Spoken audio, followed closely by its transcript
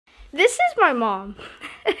This is my mom.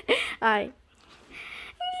 Hi.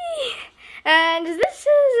 And this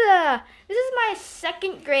is my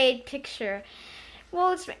second grade picture.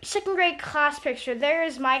 Well, it's my second grade class picture. There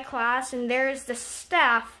is my class, and there's the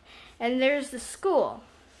staff, and there's the school.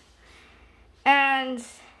 And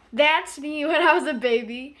that's me when I was a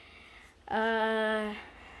baby. I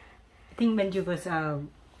think when you was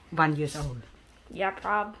 1 year old. Yeah,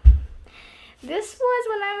 prob. This was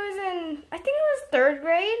when I was in, I think it was 3rd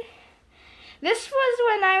grade. This was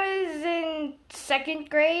when I was in 2nd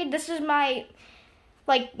grade. This is my,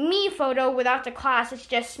 like, me photo without the class. It's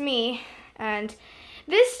just me. And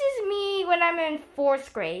this is me when I'm in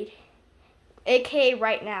 4th grade, aka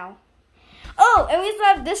right now. Oh, and we also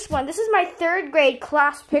have this one. This is my 3rd grade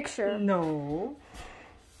class picture. No.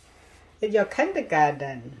 It's your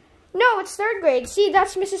kindergarten. No, it's 3rd grade. See,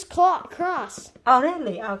 that's Mrs. Cross. Oh,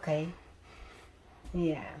 really? Okay.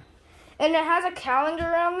 Yeah. And it has a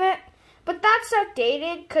calendar on it. But that's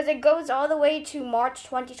outdated because it goes all the way to March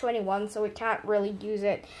 2021, so we can't really use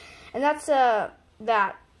it. And that's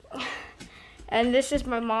that. And this is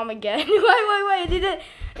my mom again. wait, did it?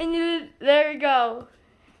 And there we go.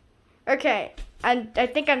 Okay, I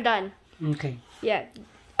think I'm done. Okay. Yeah.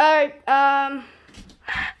 All right.